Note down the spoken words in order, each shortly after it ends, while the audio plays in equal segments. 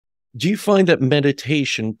Do you find that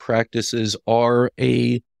meditation practices are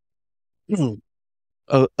a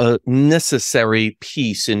necessary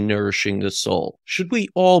piece in nourishing the soul? Should we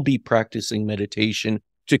all be practicing meditation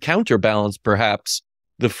to counterbalance perhaps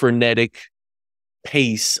the frenetic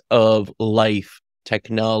pace of life,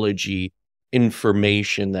 technology,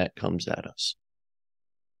 information that comes at us?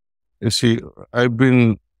 You see, I've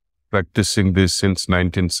been practicing this since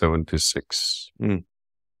 1976. Mm.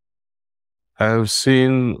 I've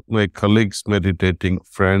seen my colleagues meditating,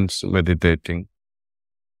 friends meditating.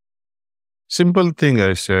 Simple thing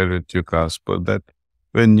I share with you, Casper, that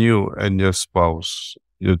when you and your spouse,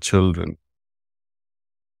 your children,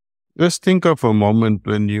 just think of a moment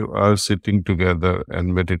when you are sitting together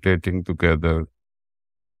and meditating together.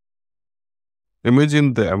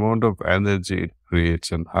 Imagine the amount of energy it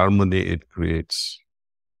creates and harmony it creates.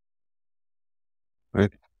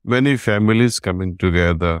 Right? Many families coming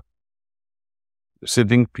together,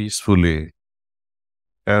 sitting peacefully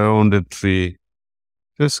around a tree,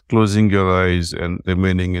 just closing your eyes and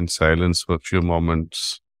remaining in silence for a few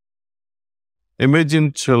moments.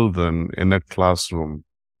 Imagine children in a classroom.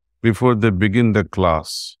 Before they begin the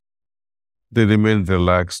class, they remain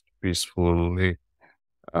relaxed, peacefully,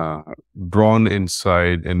 drawn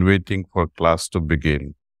inside and waiting for class to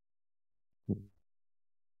begin.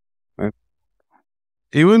 Right?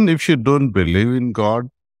 Even if you don't believe in God,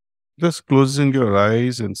 just closing your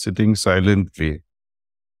eyes and sitting silently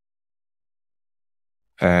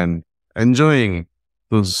and enjoying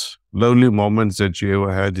those lovely moments that you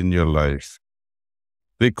ever had in your life,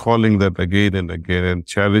 recalling that again and again and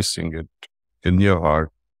cherishing it in your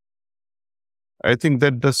heart. I think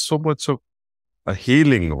that does so much of a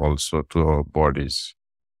healing also to our bodies.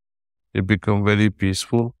 You become very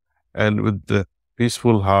peaceful, and with the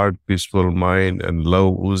peaceful heart, peaceful mind, and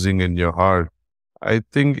love oozing in your heart, I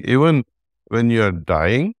think even when you are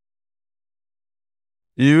dying,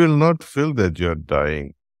 you will not feel that you are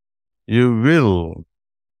dying. You will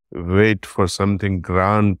wait for something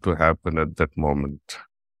grand to happen at that moment.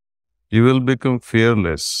 You will become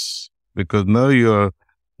fearless because now you are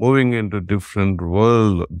moving into different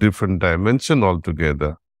world, different dimension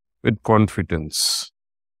altogether with confidence.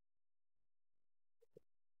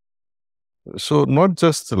 So not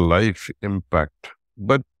just the life impact,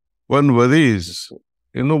 but one worries,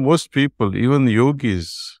 most people, even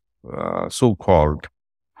yogis, so-called,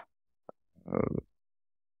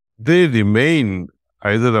 they remain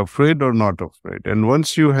either afraid or not afraid. And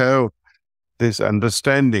once you have this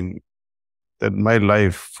understanding that my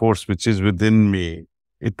life force, which is within me,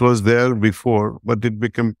 it was there before, but it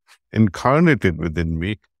became incarnated within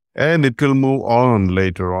me, and it will move on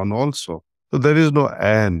later on also. So there is no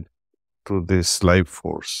end to this life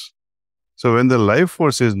force. So when the life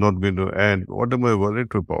force is not going to end, what am I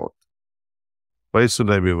worried about? Why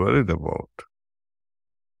should I be worried about?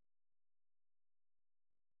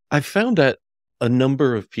 I found that a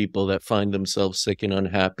number of people that find themselves sick and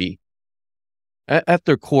unhappy, at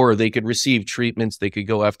their core, they could receive treatments. They could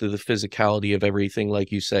go after the physicality of everything,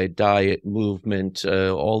 like you said, diet, movement,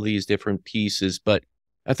 all these different pieces. But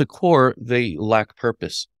at the core, they lack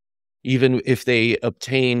purpose. Even if they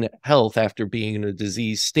obtain health after being in a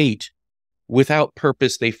disease state, without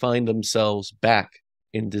purpose, they find themselves back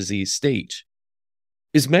in disease state.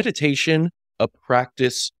 Is meditation a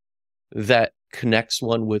practice that connects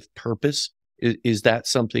one with purpose? Is that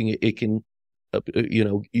something it can,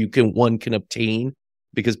 one can obtain?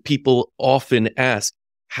 Because people often ask,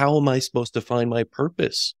 how am I supposed to find my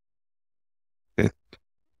purpose?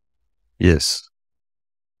 Yes.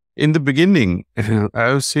 In the beginning,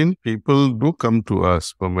 I've seen people do come to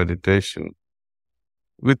us for meditation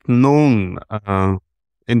with known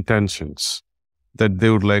intentions that they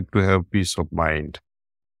would like to have peace of mind.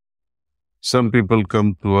 Some people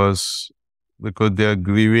come to us because they are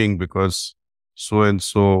grieving because so and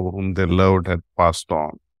so whom they loved had passed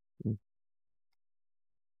on.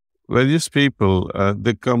 Various people,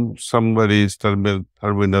 they come, somebody is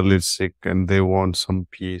terminally sick and they want some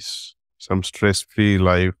peace, some stress-free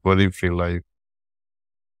life, worry-free life.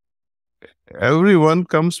 Everyone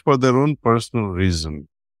comes for their own personal reason.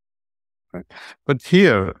 Right? But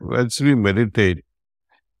here, as we meditate,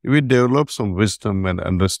 we develop some wisdom and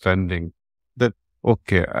understanding that,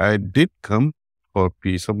 okay, I did come for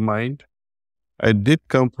peace of mind. I did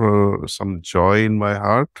come for some joy in my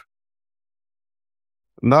heart.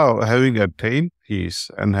 Now, having attained peace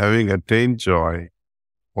and having attained joy,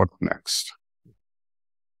 what next?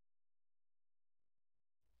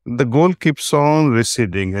 The goal keeps on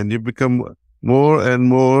receding and you become more and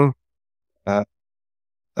more a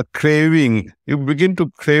craving. You begin to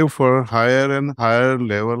crave for higher and higher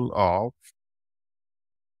level of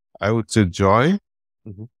I would say, joy,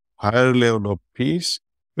 Mhm. higher level of peace.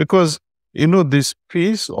 Because, this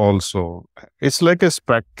peace also, it's like a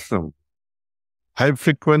spectrum. High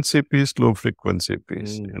frequency peace, low frequency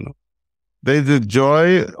peace, Mm. There's the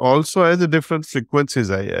joy also has a different frequencies.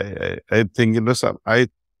 I think,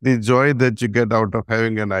 the joy that you get out of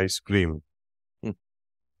having an ice cream Mm.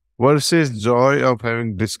 versus joy of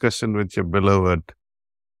having discussion with your beloved,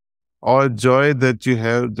 or joy that you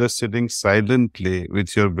have just sitting silently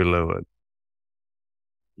with your beloved.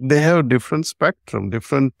 They have different spectrum,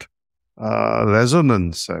 different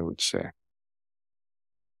resonance, I would say.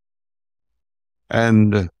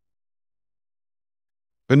 And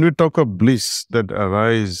when we talk of bliss that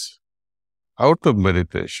arise out of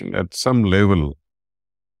meditation at some level,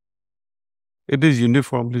 it is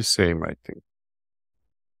uniformly same, I think.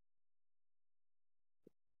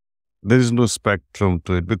 There is no spectrum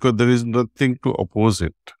to it because there is nothing to oppose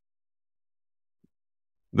it.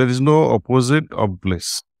 There is no opposite of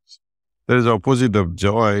bliss. There is opposite of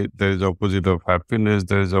joy, there is opposite of happiness,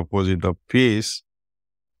 there is opposite of peace,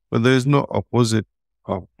 but there is no opposite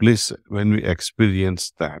of bliss when we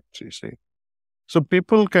experience that, you see. So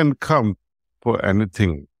people can come for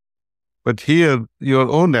anything, but here your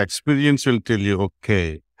own experience will tell you,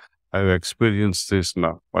 okay, I've experienced this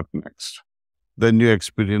now, what next? Then you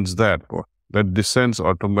experience that. That descends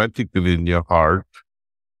automatically in your heart.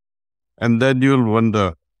 And then you'll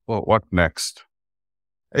wonder, well, what next?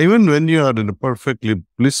 Even when you are in a perfectly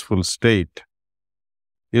blissful state,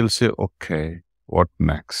 you'll say, okay, what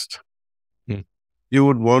next? Mm. You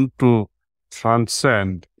would want to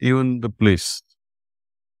transcend even the bliss.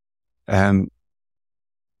 And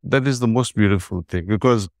that is the most beautiful thing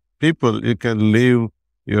because people, you can leave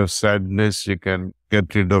your sadness, you can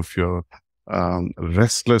get rid of your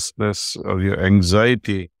restlessness or your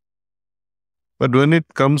anxiety. But when it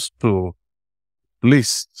comes to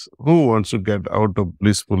bliss, who wants to get out of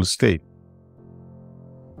blissful state?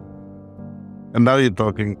 And now you're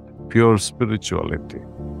talking pure spirituality.